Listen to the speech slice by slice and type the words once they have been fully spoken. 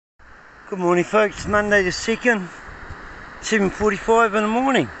Good morning folks, Monday the 2nd, 7:45 in the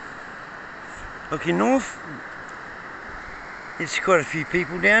morning. Looking north, there's quite a few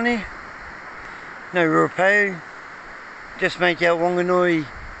people down there. No Ruapau, just make out Wanganui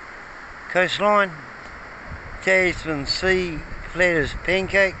coastline. Tasman Sea, flat as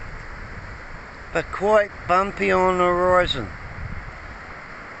pancake, but quite bumpy on the horizon.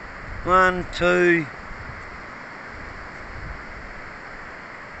 1, 2.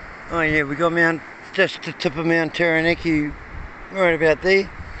 Oh yeah, we got just the tip of Mount Taranaki right about there.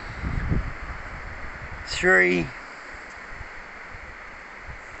 3.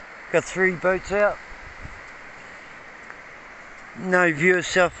 Got 3 boats out. No view of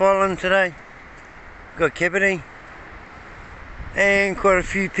South Island today. Got Kapiti. And quite a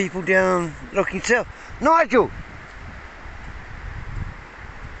few people down looking south. Nigel!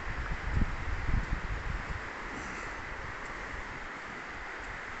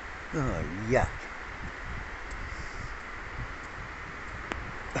 Oh, yuck.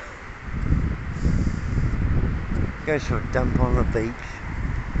 Goes for a dump on the beach.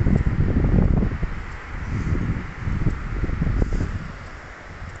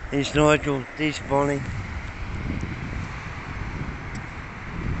 There's Nigel, there's Bonnie.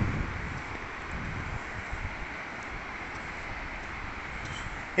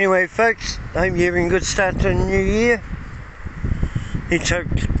 Anyway folks, I hope you're having a good start to the new year. Let's hope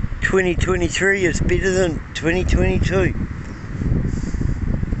 2023 is better than 2022.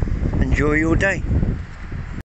 Enjoy your day.